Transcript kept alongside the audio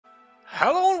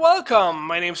Hello and welcome!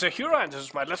 My name is Ajuuraan and this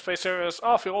is my Let's Play series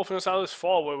of Europa Universalis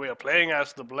IV, where we are playing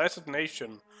as the blessed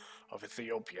nation of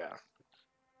Ethiopia.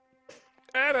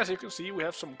 And as you can see, we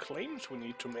have some claims we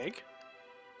need to make.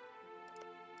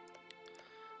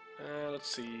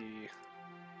 Let's see.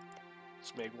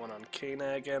 Let's make one on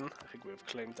Cana again. I think we've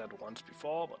claimed that once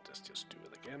before, but let's just do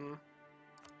it again.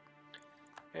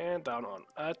 And down on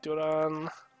Ajuuraan.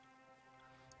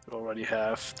 We already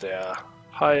have their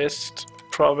highest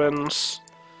province.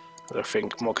 I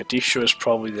think Mogadishu is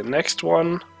probably the next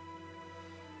one.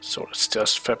 So let's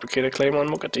just fabricate a claim on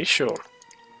Mogadishu.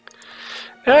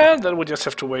 And then we just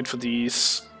have to wait for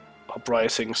these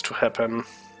uprisings to happen.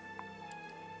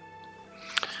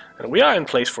 And we are in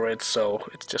place for it, so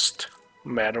it's just a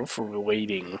matter of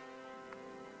waiting.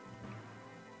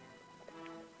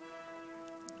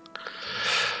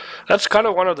 That's kind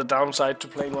of one of the downsides to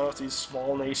playing one of these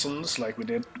small nations, like we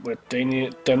did with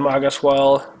Denmark as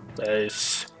well.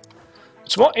 It's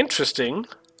more interesting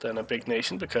than a big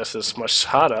nation because it's much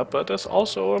harder, but there's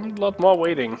also a lot more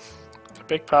waiting. A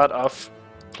big part of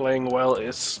playing well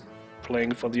is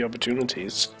playing for the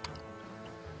opportunities,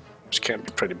 which can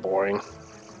be pretty boring.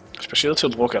 Especially to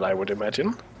look at, I would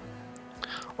imagine.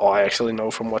 Or I actually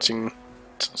know from watching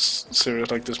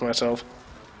series like this myself.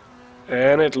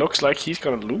 And it looks like he's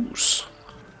gonna lose.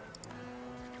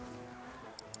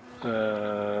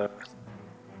 I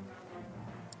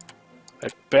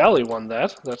barely won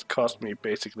that. That cost me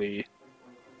basically...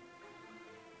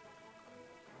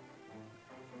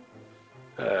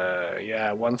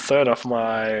 yeah, one-third of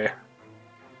my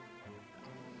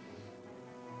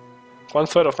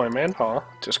manpower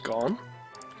just gone.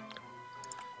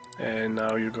 And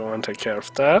now you go and take care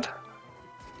of that.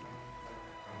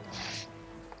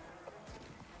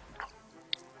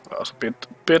 That was a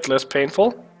bit less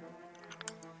painful.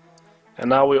 And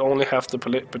now we only have the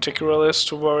particularists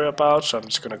to worry about, so I'm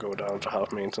just gonna go down to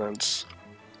half maintenance.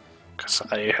 Because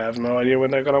I have no idea when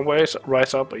they're gonna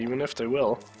rise up, even if they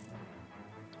will.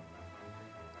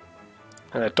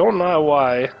 And I don't know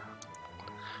why.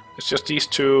 It's just these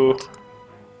two.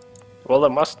 Well,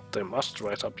 they must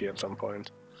rise up here at some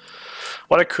point.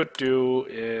 What I could do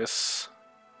is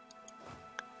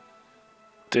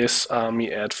this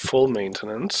army at full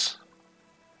maintenance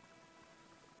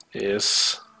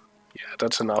is, yeah,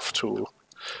 that's enough to,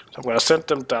 so I'm gonna send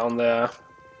them down there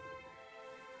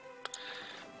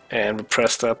and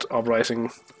repress that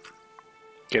uprising,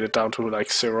 get it down to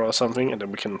like 0 or something, and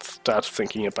then we can start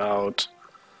thinking about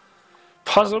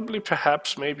possibly,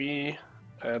 perhaps, maybe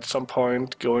at some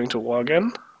point going to war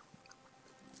again.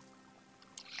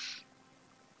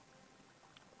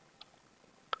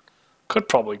 Could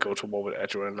probably go to war with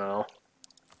Ajuuraan now.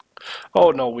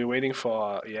 Oh no, we're waiting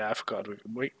for... yeah, I forgot.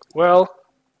 Well...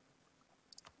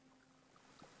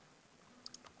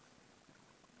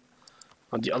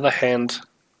 on the other hand,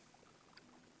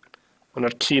 we're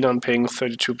not keen on paying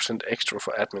 32% extra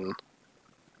for admin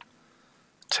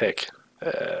tech.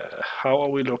 How are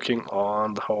we looking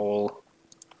on the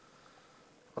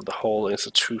whole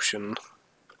institution?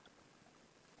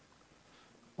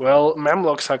 Well,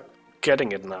 Mamluks are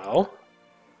getting it now.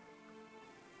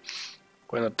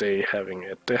 When are they having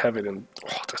it? They have it in...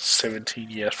 oh, that's 17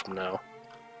 years from now.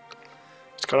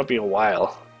 It's gonna be a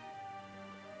while.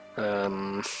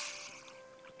 I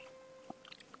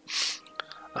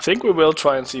think we will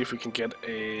try and see if we can get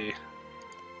a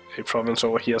province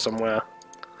over here somewhere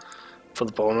for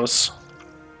the bonus.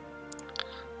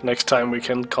 Next time we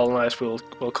can colonize, we'll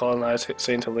colonize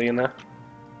Saint Helena.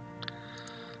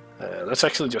 Let's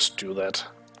actually just do that.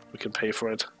 We can pay for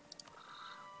it.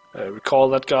 Recall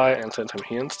that guy and send him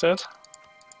here instead.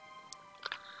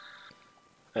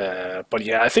 But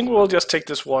yeah, I think we'll just take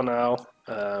this war now.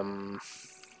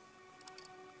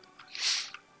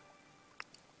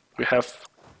 We have...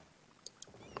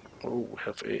 oh, we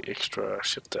have a extra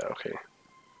ship there, okay.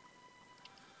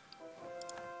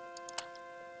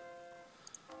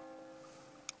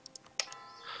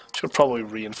 Should probably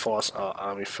reinforce our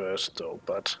army first though,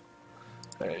 but...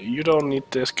 you don't need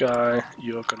this guy,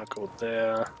 you're gonna go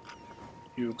there.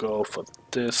 You go for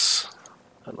this,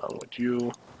 along with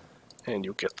you, and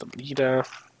you get the leader.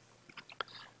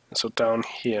 And so down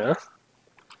here,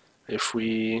 if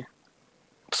we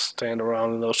stand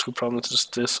around in those two provinces,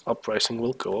 this uprising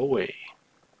will go away.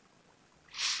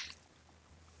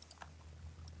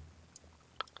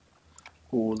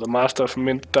 Ooh, the Master of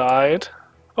Mint died.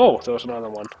 Oh, there was another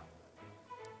one.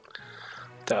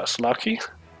 That's lucky.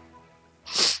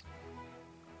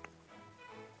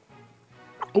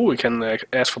 Oh, we can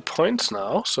ask for points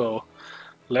now, so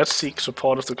let's seek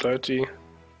support of the clergy.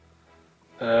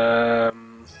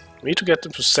 We need to get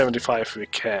them to 75 if we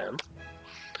can.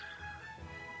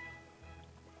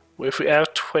 If we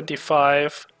add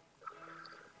 25,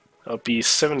 that'll be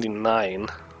 79.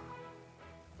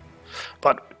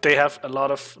 But they have a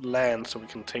lot of land, so we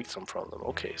can take some from them.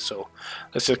 Okay, so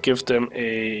let's just give them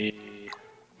a...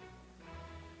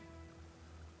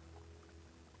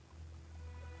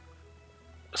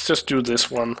 Let's just do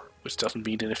this one, which doesn't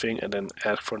mean anything, and then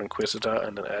ask for an Inquisitor,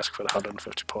 and then ask for the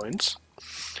 150 points.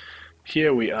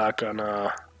 Here we are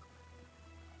gonna...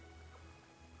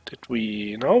 Did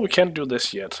we... No, we can't do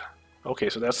this yet. Okay,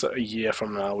 so that's a year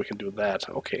from now we can do that.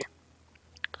 Okay.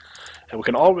 And we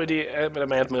can already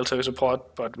demand military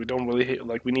support, but we don't really...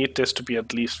 Like, we need this to be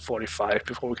at least 45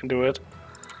 before we can do it.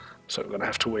 So we're gonna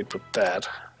have to wait with that.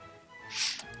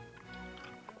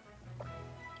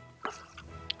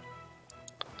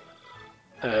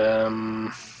 So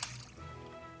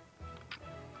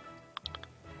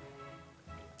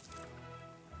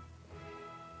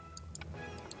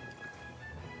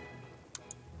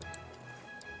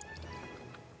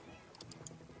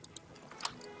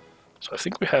I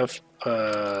think we have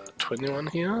 21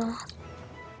 here.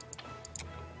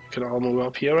 We can all move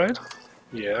up here, right?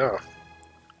 Yeah.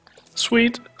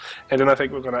 Sweet. And then I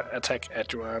think we're gonna attack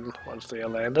Ajuuraan once they are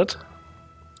landed.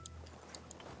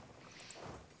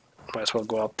 Might as well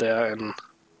go up there and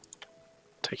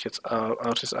take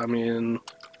out his army in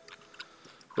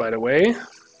right away.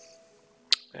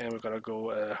 And we're gonna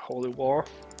go Holy War,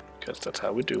 because that's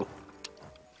how we do.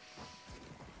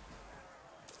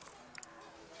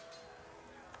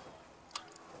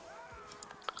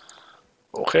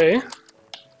 Okay.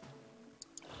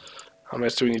 How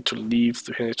much do we need to leave?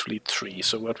 We need to leave 3.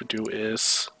 So what we do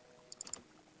is...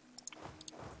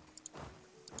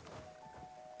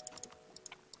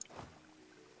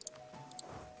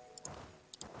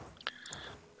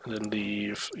 And then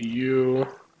leave you...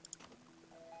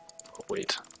 Oh,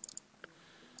 wait.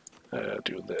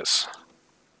 Do this.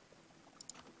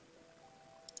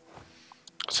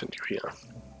 Send you here.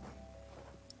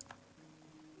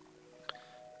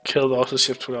 Kill all the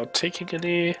ships without taking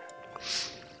any.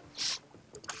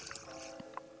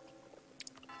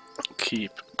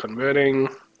 Keep converting.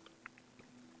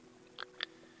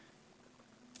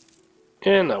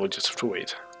 And now we just have to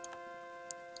wait.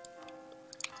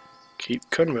 Keep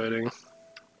converting.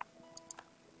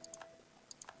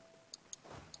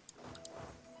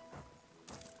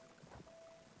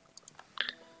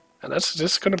 And this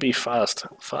is gonna be fast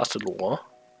war.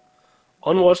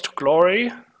 Onwards to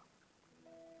glory.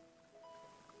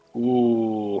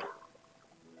 Ooh.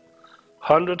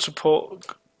 100 support.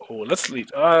 Oh, let's lead.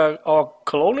 Our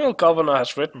colonial governor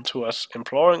has written to us,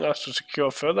 imploring us to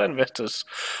secure further investors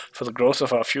for the growth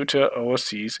of our future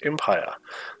overseas empire.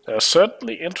 There are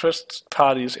certainly interested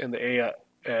parties in the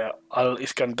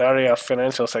Alexandria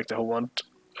financial sector who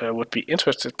would be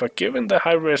interested, but given the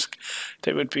high risk,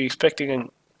 they would be expecting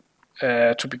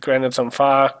to be granted some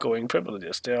far-going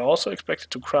privileges. They are also expected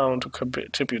to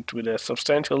contribute with a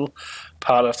substantial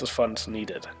part of the funds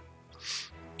needed.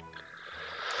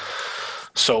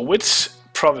 So, which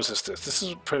province is this? This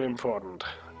is pretty important.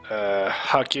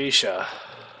 Hargeisa.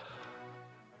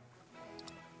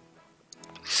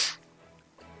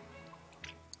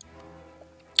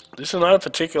 This is not a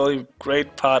particularly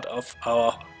great part of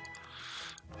our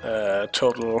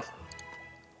total.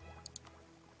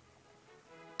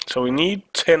 So we need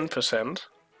 10%.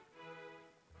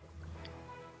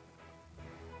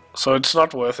 So it's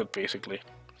not worth it, basically.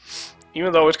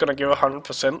 Even though it's gonna give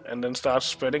 100% and then start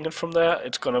spreading it from there,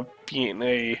 it's gonna be in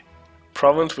a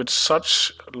province with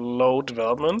such low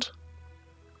development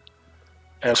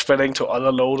and spreading to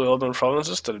other low development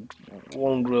provinces that it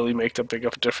won't really make that big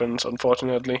of a difference,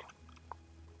 unfortunately.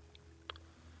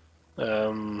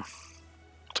 So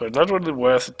it's not really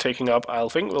worth taking up. I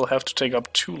think we'll have to take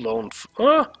up 2 loans.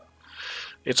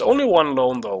 It's only 1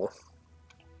 loan though.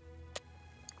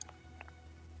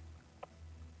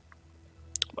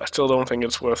 I still don't think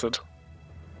it's worth it.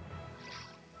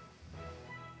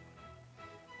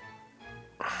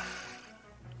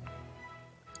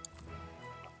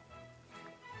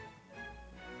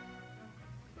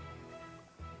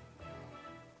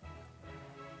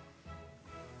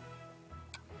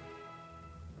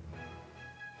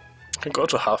 I can go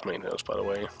to half maintenance, by the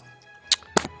way.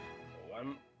 Oh,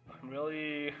 I'm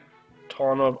really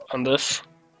torn up on this.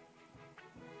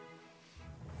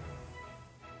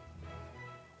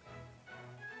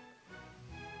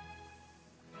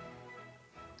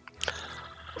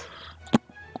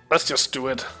 Let's just do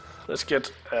it. Let's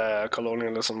get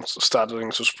colonialism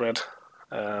starting to spread.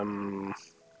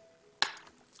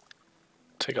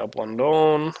 Take up 1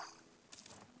 loan.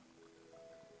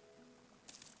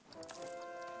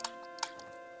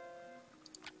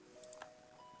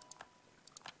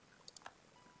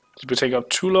 Did we take up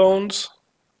 2 loans?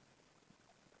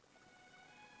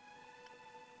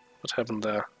 What happened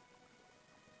there?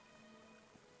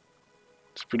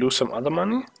 Did we lose some other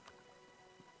money?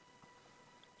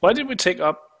 Why did we take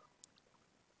up...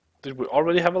 Did we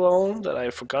already have a loan that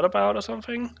I forgot about or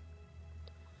something?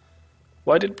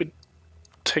 Why did we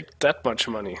take that much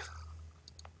money?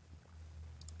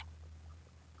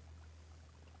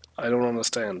 I don't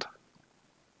understand.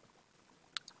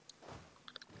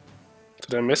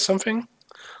 Did I miss something?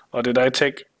 Or did I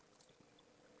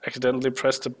accidentally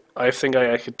press the... I think I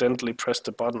accidentally pressed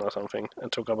the button or something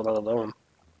and took up another loan.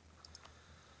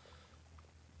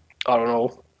 I don't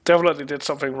know. Definitely did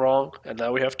something wrong, and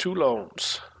now we have 2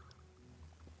 loans.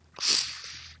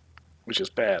 Which is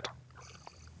bad.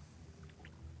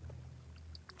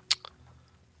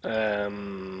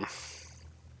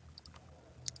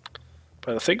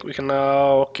 But I think we can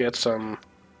now get some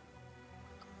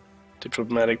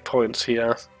diplomatic points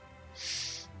here.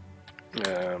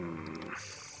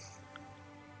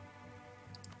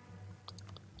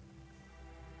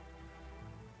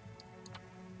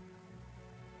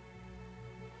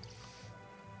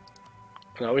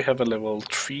 Now we have a level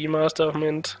 3 Master of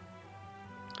Mint.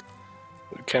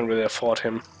 We can't really afford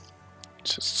him. It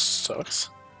just sucks.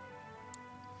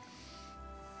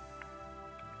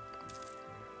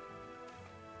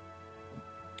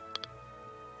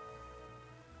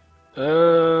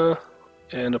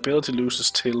 And ability loses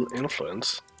till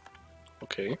influence.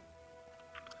 Okay.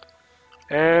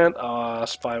 And our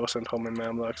spy was sent home in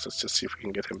Mamluks. Let's just see if we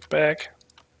can get him back.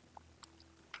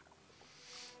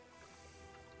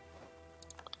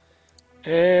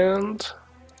 And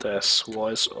this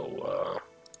was over.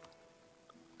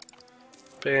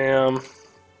 Bam.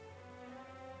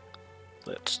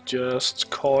 Let's just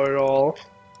call it all.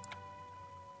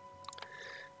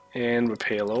 And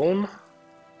repay a loan.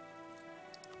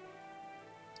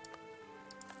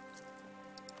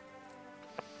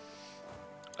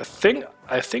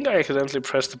 I think I accidentally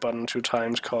pressed the button 2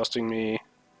 times, costing me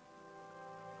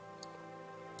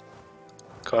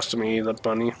that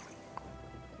money.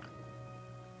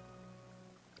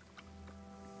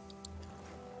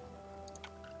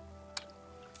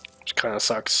 Which kinda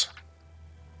sucks.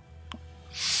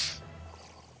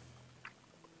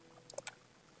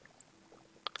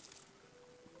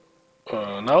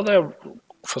 Now they're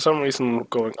for some reason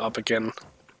going up again.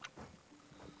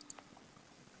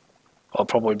 Or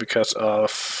probably because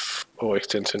of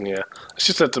overextension, yeah. Let's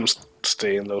just let them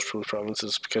stay in those 2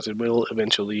 provinces, because it will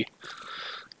eventually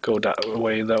go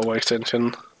away, the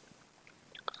overextension.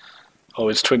 Oh,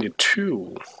 it's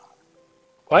 22.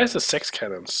 Why is the 6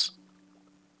 cannons?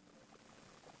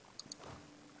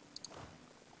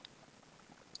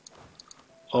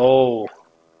 Oh,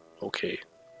 okay.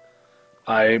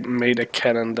 I made a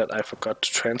cannon that I forgot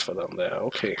to transfer them there,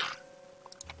 okay.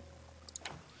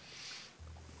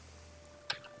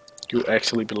 You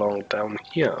actually belong down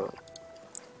here.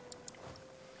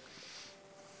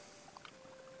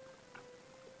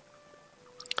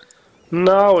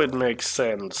 Now it makes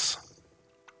sense.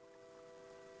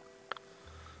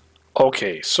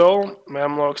 Okay, so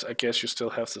Mamluks, I guess you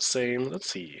still have the same. Let's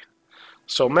see.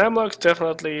 So Mamluks,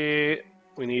 definitely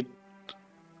we need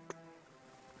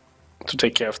to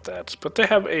take care of that. But they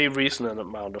have a reasonable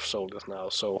amount of soldiers now,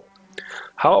 so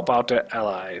how about their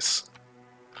allies?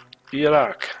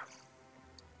 Iraq.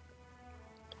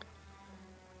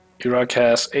 Iraq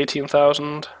has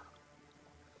 18,000.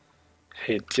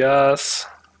 Hijaz,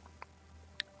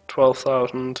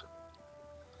 12,000.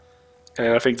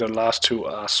 And I think the last 2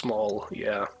 are small,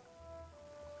 yeah.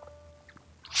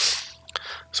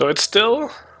 So it's still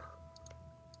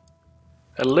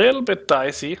a little bit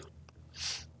dicey.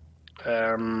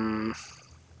 I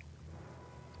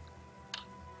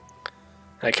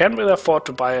can't really afford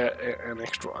to buy an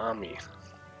extra army.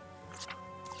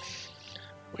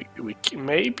 We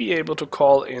may be able to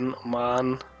call in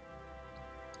Oman.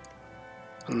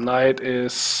 Knight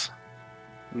is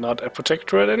not a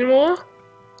protectorate anymore.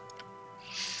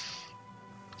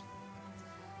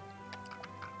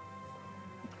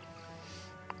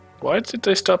 Why did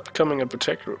they stop becoming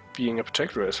being a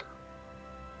protectorate?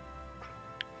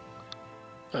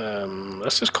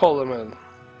 Let's just call them in.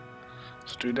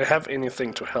 So do they have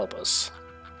anything to help us?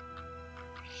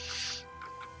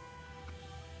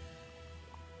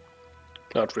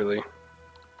 Not really.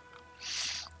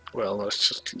 Well, let's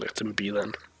just let them be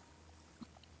then.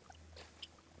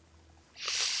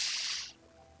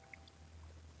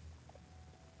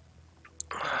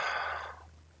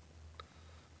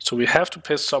 So we have to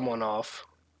piss someone off.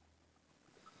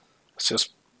 Let's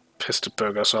just piss the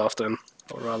burgers off then.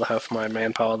 I'd rather have my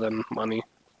manpower than money.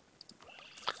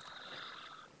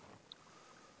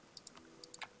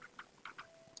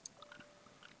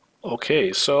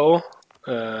 Okay, so...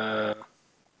 oh,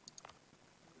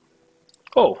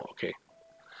 okay.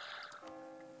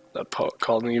 That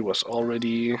colony was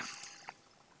already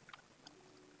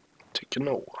taken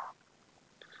over.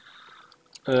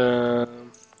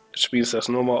 Which means there's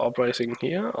no more uprising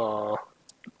here, or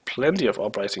plenty of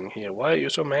uprising here. Why are you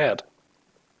so mad?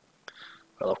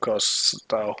 Well, of course,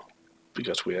 now,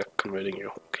 because we are converting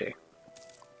you. Okay.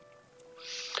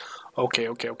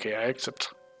 Okay, I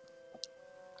accept.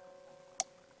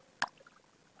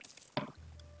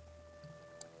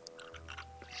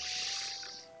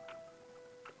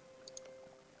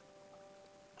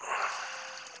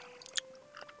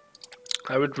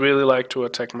 I would really like to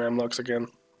attack Mamluks again.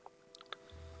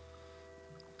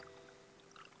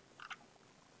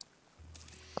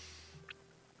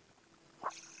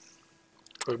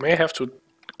 We may have to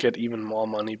get even more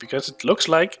money, because it looks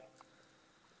like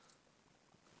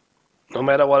no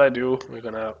matter what I do, we're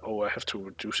gonna... oh, I have to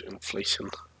reduce inflation.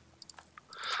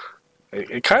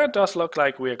 It kind of does look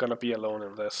like we're gonna be alone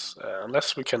in this,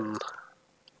 unless we can...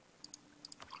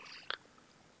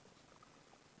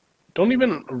 don't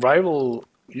even rival...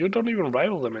 you don't even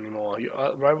rival them anymore, you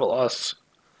rival us.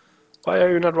 Why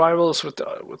are you not rivals with...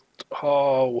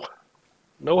 oh...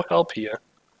 no help here.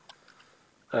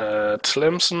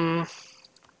 Tlemcen...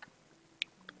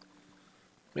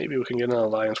 maybe we can get an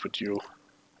alliance with you.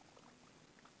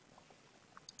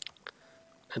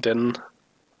 And then...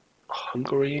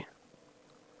 Hungary...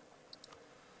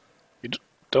 we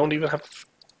don't even have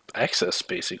access,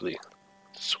 basically.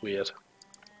 It's weird.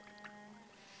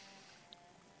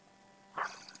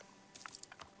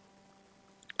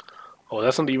 Oh,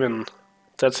 that's not even...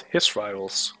 that's his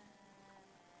rivals.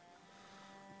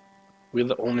 We're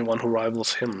the only one who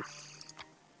rivals him.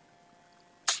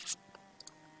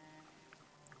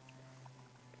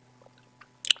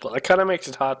 Well, that kind of makes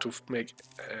it hard to make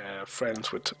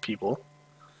friends with people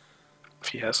if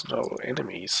he has no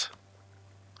enemies.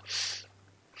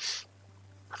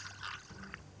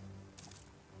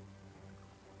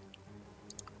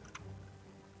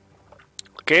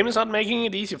 The game is not making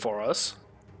it easy for us.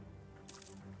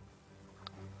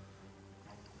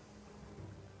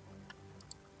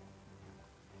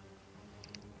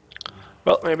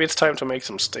 Well, maybe it's time to make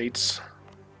some states.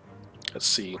 Let's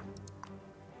see.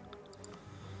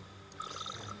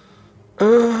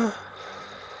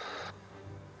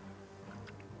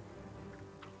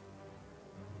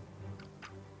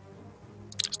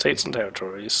 States and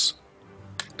territories.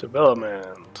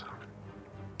 Development.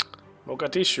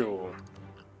 Mogadishu.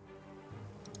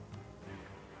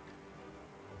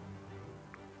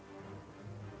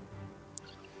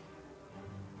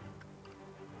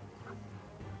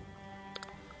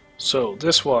 So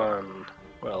this one,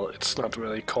 well, it's not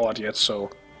really caught yet, so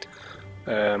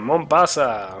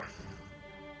Mombasa.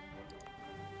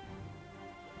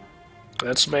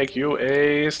 Let's make you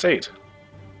a state.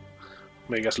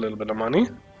 Make us a little bit of money.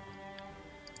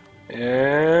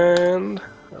 And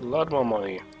a lot more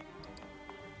money.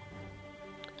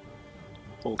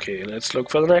 Okay, let's look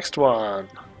for the next one.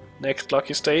 Next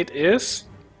lucky state is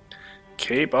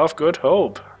Cape of Good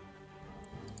Hope.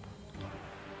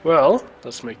 Well,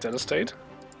 let's make that a state.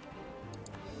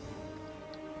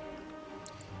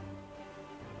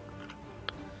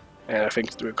 And I think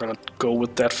we're gonna go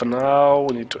with that for now.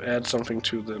 We need to add something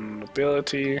to the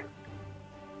nobility.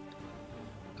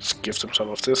 Let's give them some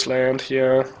of this land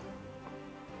here.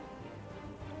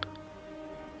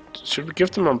 Should we give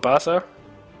them Mombasa?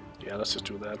 Yeah, let's just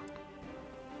do that.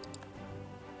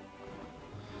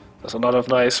 There's a lot of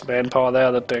nice manpower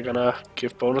there that they're gonna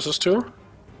give bonuses to.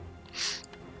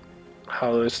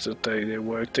 How is it they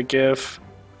work? They give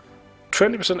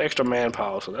 20% extra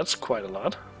manpower, so that's quite a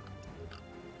lot.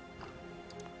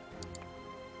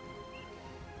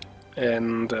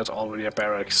 And that's already a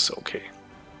barracks, okay.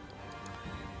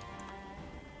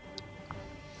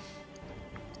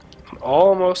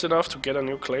 Almost enough to get a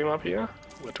new claim up here.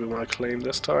 What do we want to claim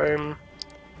this time?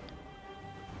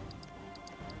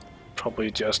 Probably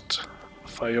just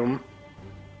Fayum.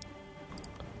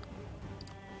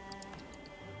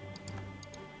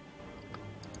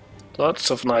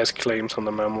 Lots of nice claims on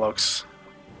the Mamluks.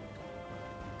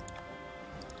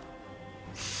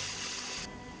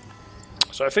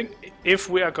 So I think if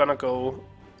we are gonna go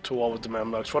to war with the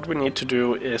Mamluks, what we need to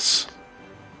do is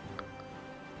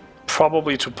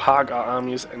probably to park our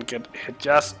armies and get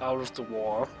Hejaz out of the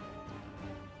war.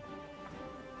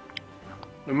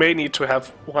 We may need to have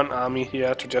one army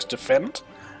here to just defend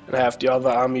and have the other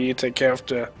army take care of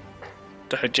the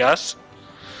Hejaz.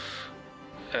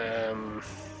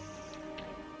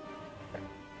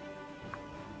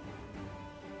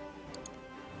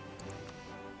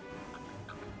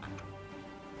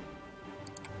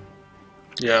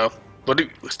 Yeah, but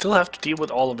we still have to deal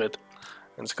with all of it,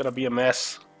 and it's gonna be a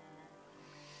mess.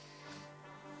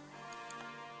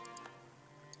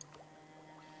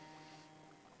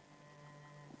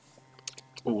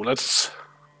 Ooh, let's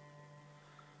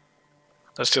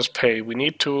just pay. We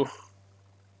need to.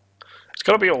 It's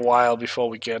gonna be a while before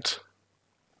we get.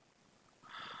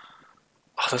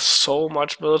 Oh, there's so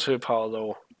much military power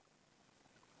though.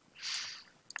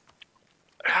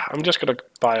 I'm just gonna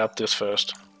buy up this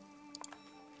first.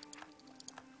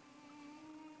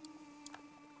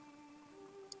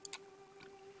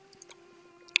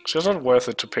 It's just not worth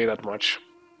it to pay that much.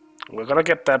 We're gonna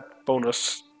get that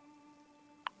bonus.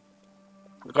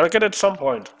 We're gonna get it at some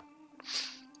point.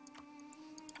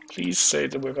 Please say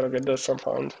that we're gonna get it at some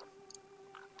point.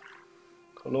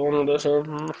 Cologne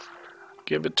doesn't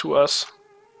give it to us.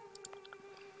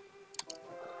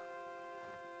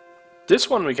 This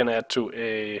one we can add to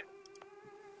a...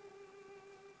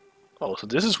 Oh, so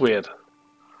this is weird.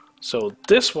 So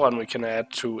this one we can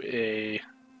add to a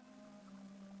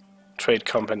trade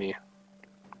company.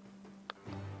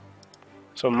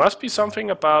 So it must be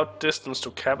something about distance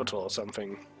to capital or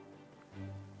something.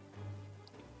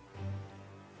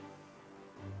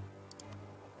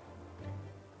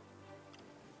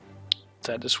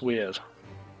 That is weird.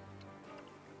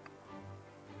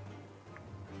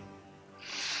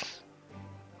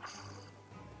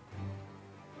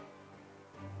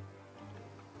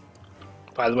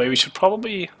 By the way, we should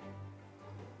probably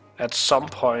at some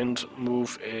point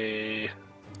move a...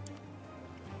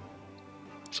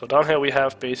 So down here we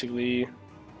have basically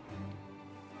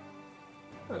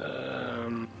we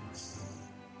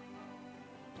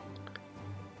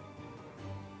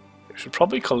should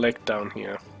probably collect down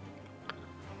here.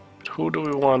 But who do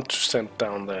we want to send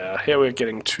down there? Here we're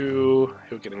getting 2, here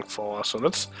we're getting 4. So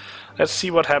let's see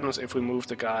what happens if we move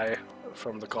the guy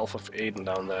from the Gulf of Aden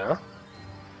down there.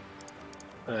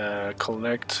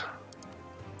 Collect.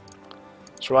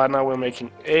 So right now we're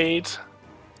making 8.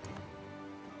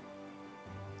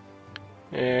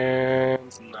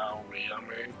 And now we are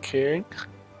making...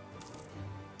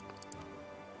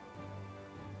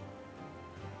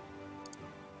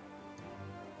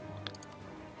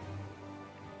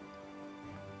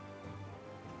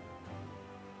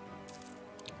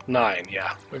 Nine,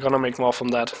 yeah. We're gonna make more from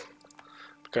that.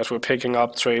 Because we're picking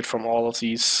up trade from all of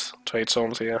these trade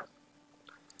zones here.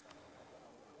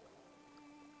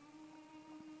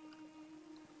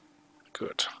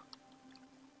 Good.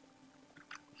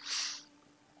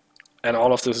 And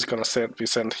all of this is gonna be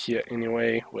sent here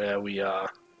anyway, where we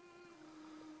are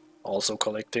also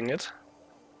collecting it.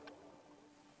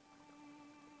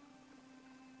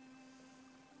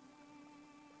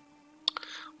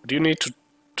 We do need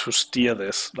to steer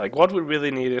this. Like, what we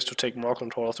really need is to take more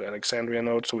control of the Alexandria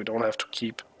node, so we don't have to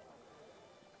keep...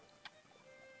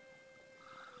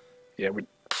 Yeah,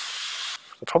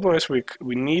 the problem is we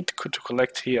need to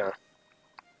collect here.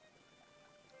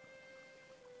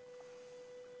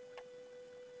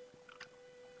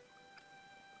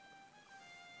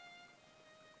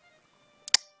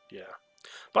 Yeah,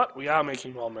 but we are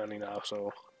making more money now,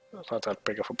 so it's not that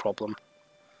big of a problem.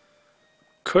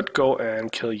 Could go and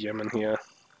kill Yemen here.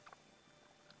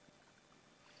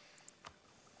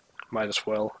 Might as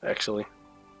well, actually.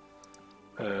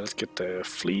 Let's get the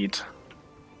fleet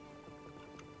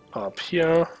up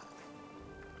here.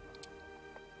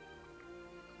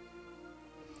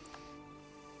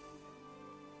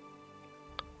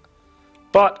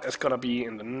 But it's gonna be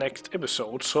in the next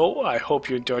episode, so I hope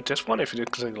you enjoyed this one. If you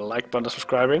did, click the like button and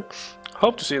subscribing.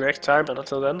 Hope to see you next time, and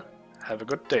until then, have a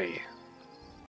good day.